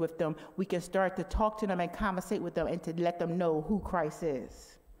relationships with them, we can start to talk to them and conversate with them and to let them know who Christ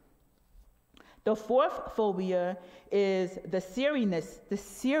is. The fourth phobia is the seriousness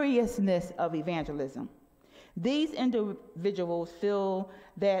of evangelism. These individuals feel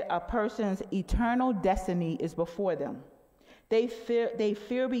that a person's eternal destiny is before them. They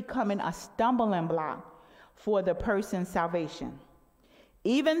fear becoming a stumbling block for the person's salvation.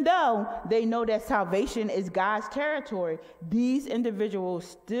 Even though they know that salvation is God's territory, these individuals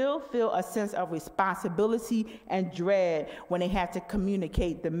still feel a sense of responsibility and dread when they have to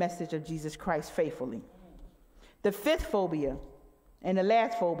communicate the message of Jesus Christ faithfully. The fifth phobia, and the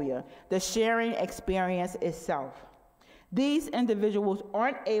last phobia, the sharing experience itself. These individuals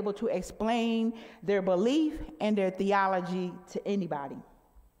aren't able to explain their belief and their theology to anybody.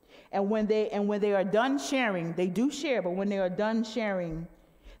 And when they are done sharing, they do share, but when they are done sharing,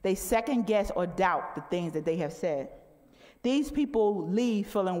 they second guess or doubt the things that they have said. These people leave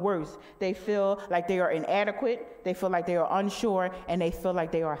feeling worse. They feel like they are inadequate, they feel like they are unsure, and they feel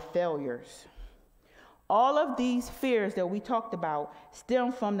like they are failures. All of these fears that we talked about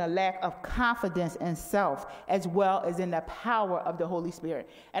stem from the lack of confidence in self, as well as in the power of the Holy Spirit.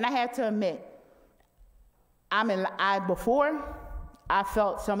 And I have to admit, I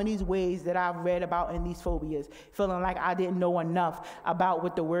felt some of these ways that I've read about in these phobias, feeling like I didn't know enough about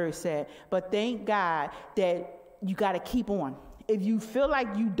what the word said. But thank God that you got to keep on. If you feel like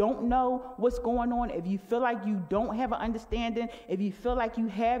you don't know what's going on, if you feel like you don't have an understanding, if you feel like you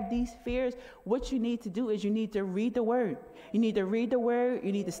have these fears, what you need to do is you need to read the word. You need to read the word.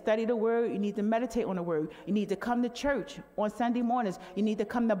 You need to study the word. You need to meditate on the word. You need to come to church on Sunday mornings. You need to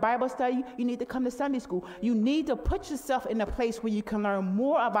come to Bible study. You need to come to Sunday school. You need to put yourself in a place where you can learn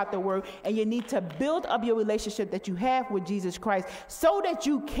more about the word, and you need to build up your relationship that you have with Jesus Christ so that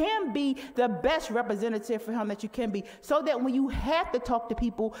you can be the best representative for him that you can be, so that when you have to talk to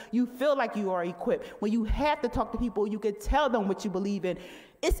people, you feel like you are equipped. When you have to talk to people, you can tell them what you believe in.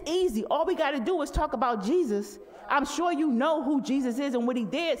 It's easy. All we got to do is talk about Jesus. I'm sure you know who Jesus is and what he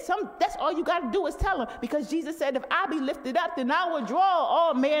did. That's all you got to do is tell them, because Jesus said, if I be lifted up, then I will draw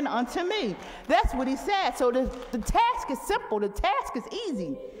all men unto me. That's what he said. So the task is simple. The task is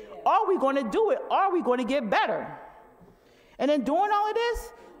easy. Are we going to do it? Are we going to get better? And then doing all of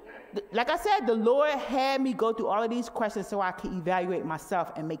this, like I said, the Lord had me go through all of these questions so I could evaluate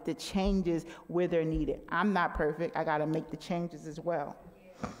myself and make the changes where they're needed. I'm not perfect. I got to make the changes as well.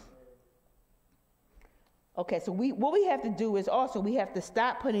 Okay, so what we have to do is also we have to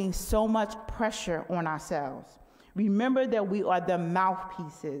stop putting so much pressure on ourselves. Remember that we are the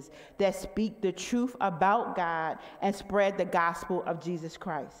mouthpieces that speak the truth about God and spread the gospel of Jesus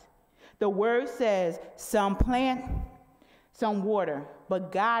Christ. The word says some plant, some water,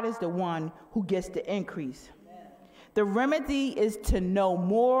 but God is the one who gets the increase. Amen. The remedy is to know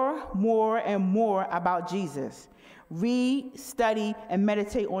more and more about Jesus. Read, study, and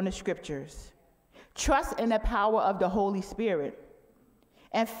meditate on the scriptures. Trust in the power of the Holy Spirit.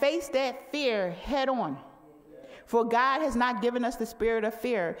 And face that fear head on. For God has not given us the spirit of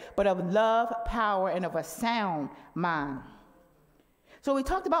fear, but of love, power, and of a sound mind. So we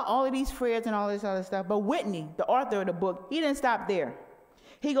talked about all of these fears and all this other stuff, but Whitney, the author of the book, he didn't stop there.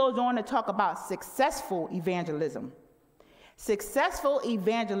 He goes on to talk about successful evangelism. Successful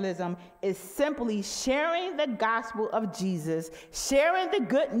evangelism is simply sharing the gospel of Jesus, sharing the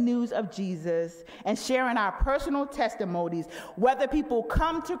good news of Jesus, and sharing our personal testimonies, whether people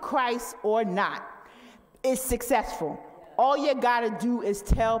come to Christ or not. It's successful. All you got to do is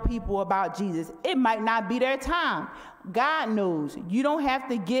tell people about Jesus. It might not be their time. God knows. You don't have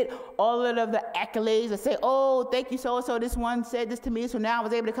to get all of the accolades and say, oh, thank you so-and-so. This one said this to me, so now I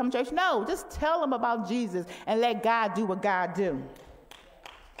was able to come to church. No, just tell them about Jesus and let God do what God do.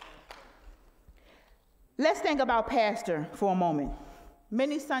 Let's think about pastor for a moment.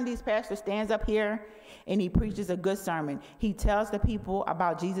 Many Sundays, pastor stands up here and he preaches a good sermon. He tells the people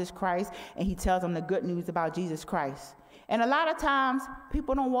about Jesus Christ, and he tells them the good news about Jesus Christ. And a lot of times,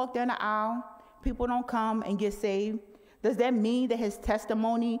 people don't walk down the aisle. People don't come and get saved. Does that mean that his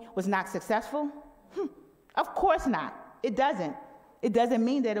testimony was not successful? Of course not. It doesn't. It doesn't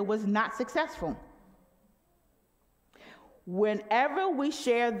mean that it was not successful. Whenever we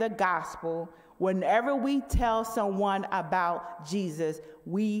share the gospel, whenever we tell someone about Jesus,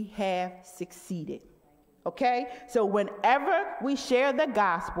 we have succeeded. Okay? So whenever we share the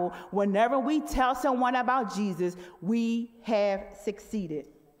gospel, whenever we tell someone about Jesus, we have succeeded.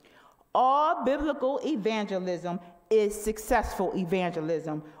 All biblical evangelism is successful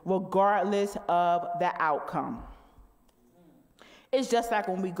evangelism, regardless of the outcome. It's just like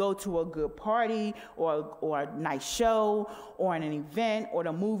when we go to a good party or a nice show or an event or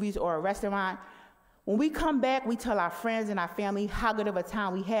the movies or a restaurant. When we come back, we tell our friends and our family how good of a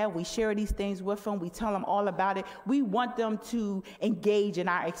time we had. We share these things with them. We tell them all about it. We want them to engage in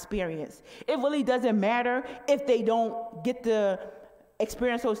our experience. It really doesn't matter if they don't get to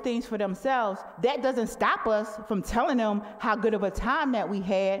experience those things for themselves. That doesn't stop us from telling them how good of a time that we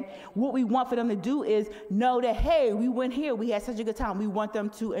had. What we want for them to do is know that, hey, we went here. We had such a good time. We want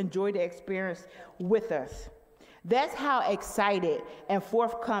them to enjoy the experience with us. That's how excited and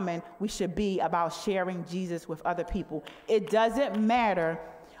forthcoming we should be about sharing Jesus with other people. It doesn't matter.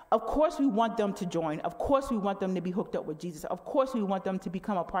 Of course we want them to join. Of course we want them to be hooked up with Jesus. Of course we want them to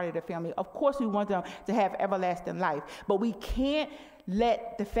become a part of the family. Of course we want them to have everlasting life. But we can't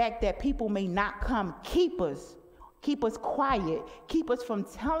let the fact that people may not come keep us quiet, keep us from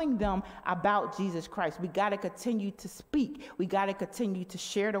telling them about Jesus Christ. We got to continue to speak. We got to continue to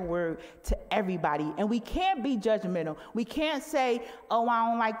share the word to everybody. And we can't be judgmental. We can't say, oh, I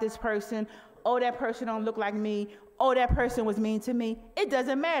don't like this person. Oh, that person don't look like me. Oh, that person was mean to me. It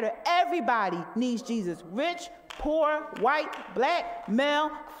doesn't matter. Everybody needs Jesus. Rich, poor, white, black,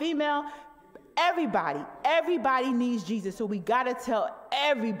 male, female. Everybody needs Jesus. So we got to tell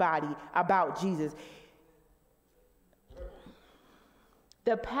everybody about Jesus.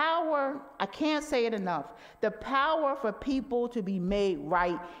 The power, I can't say it enough, the power for people to be made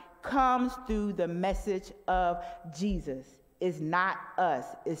right comes through the message of Jesus. It's not us,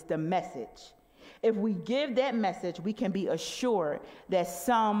 it's the message. If we give that message, we can be assured that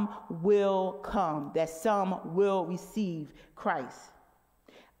some will come, that some will receive Christ.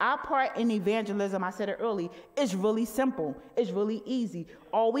 Our part in evangelism, I said it early, is really simple. It's really easy.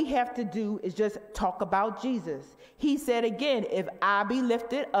 All we have to do is just talk about Jesus. He said again, if I be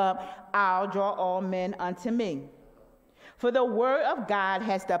lifted up, I'll draw all men unto me. For the word of God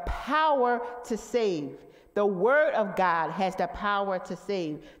has the power to save. The word of God has the power to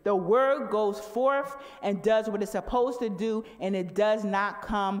save. The word goes forth and does what it's supposed to do, and it does not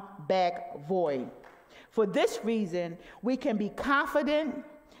come back void. For this reason, we can be confident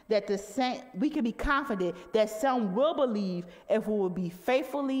that some will believe if we will be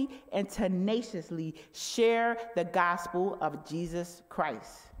faithfully and tenaciously share the gospel of Jesus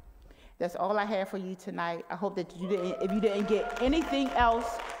Christ. That's all I have for you tonight. I hope that if you didn't get anything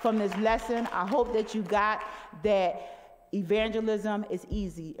else from this lesson, I hope that you got that evangelism is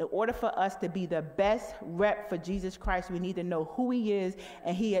easy. In order for us to be the best rep for Jesus Christ, we need to know who he is,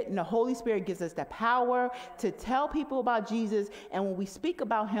 and the Holy Spirit gives us the power to tell people about Jesus, and when we speak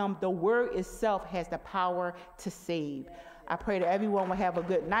about him, the word itself has the power to save. I pray that everyone will have a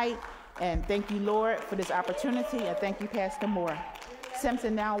good night, and thank you, Lord, for this opportunity, and thank you, Pastor Moore.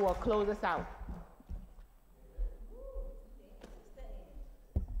 Simpson now will close us out.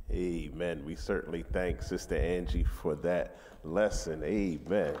 Amen. We certainly thank Sister Angie for that lesson.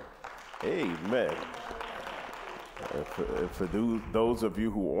 Amen. Amen. For those of you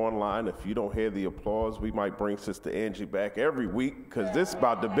who are online, if you don't hear the applause, we might bring Sister Angie back every week, because this is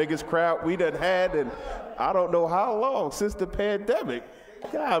about the biggest crowd we done had in I don't know how long, since the pandemic.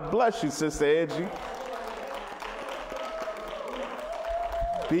 God bless you, Sister Angie.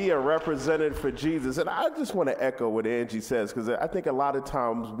 Be a representative for Jesus. And I just want to echo what Angie says, because I think a lot of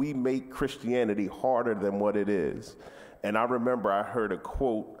times we make Christianity harder than what it is. And I remember I heard a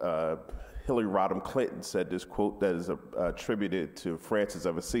quote, Hillary Rodham Clinton said this quote that is attributed to Francis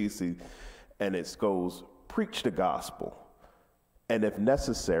of Assisi, and it goes, "Preach the gospel, and if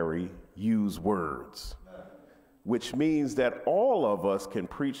necessary, use words." Which means that all of us can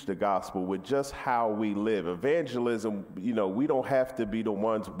preach the gospel with just how we live. Evangelism, we don't have to be the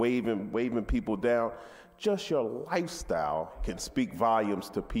ones waving people down. Just your lifestyle can speak volumes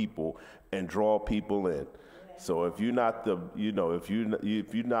to people and draw people in. So if you're not if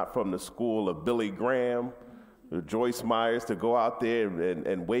you're not from the school of Billy Graham or Joyce Myers to go out there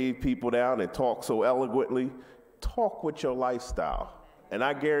and wave people down and talk so eloquently, talk with your lifestyle. And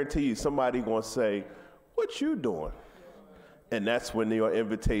I guarantee you somebody gonna say, "What you doing?" And that's when your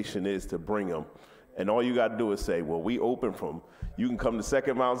invitation is to bring them. And all you got to do is say, well, we open you can come to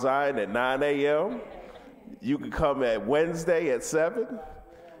Second Mount Zion at 9 a.m. You can come at Wednesday at 7.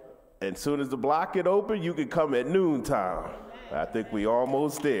 And soon as the block get open, you can come at noontime. I think we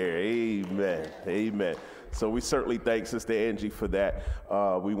almost there. Amen. Amen. So we certainly thank Sister Angie for that.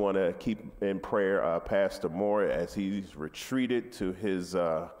 We want to keep in prayer Pastor Moore as he's retreated to his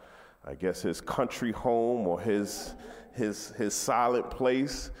his country home or his silent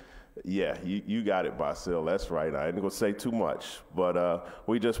place. Yeah, you got it, Basil. That's right. I ain't going to say too much, but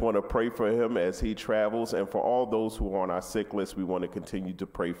we just want to pray for him as he travels. And for all those who are on our sick list, we want to continue to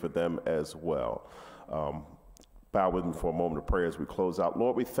pray for them as well. Bow with me for a moment of prayer as we close out.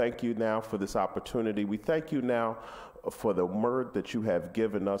 Lord, we thank you now for this opportunity. We thank you now for the word that you have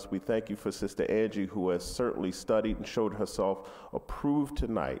given us. We thank you for Sister Angie, who has certainly studied and showed herself approved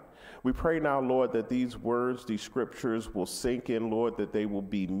tonight. We pray now, Lord, that these words, these scriptures will sink in, Lord, that they will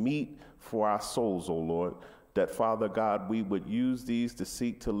be meat for our souls, O Lord, that, Father God, we would use these to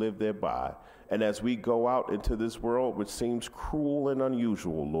seek to live thereby. And as we go out into this world, which seems cruel and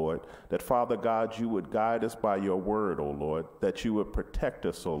unusual, Lord, that, Father God, you would guide us by your word, O Lord, that you would protect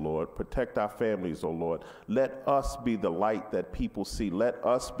us, O Lord, protect our families, O Lord. Let us be the light that people see. Let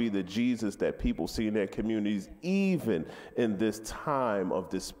us be the Jesus that people see in their communities, even in this time of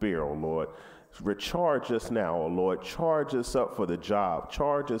despair, O Lord. Recharge us now, O Lord. Charge us up for the job.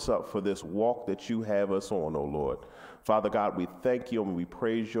 Charge us up for this walk that you have us on, O Lord. Father God, we thank you and we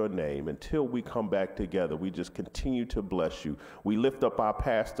praise your name. Until we come back together, we just continue to bless you. We lift up our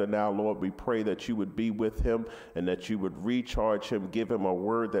pastor now, Lord. We pray that you would be with him and that you would recharge him, give him a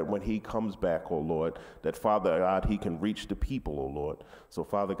word that when he comes back, O Lord, that, Father God, he can reach the people, O Lord. So,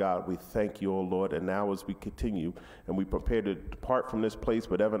 Father God, we thank you, O Lord. And now as we continue and we prepare to depart from this place,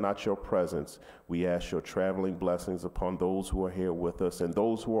 but ever not your presence, we ask your traveling blessings upon those who are here with us and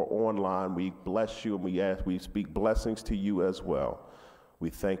those who are online. We bless you and we speak blessings to you as well. We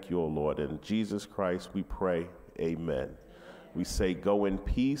thank you, O Lord. In Jesus Christ we pray, amen. We say go in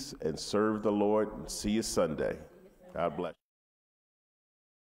peace and serve the Lord, and see you Sunday. God bless you.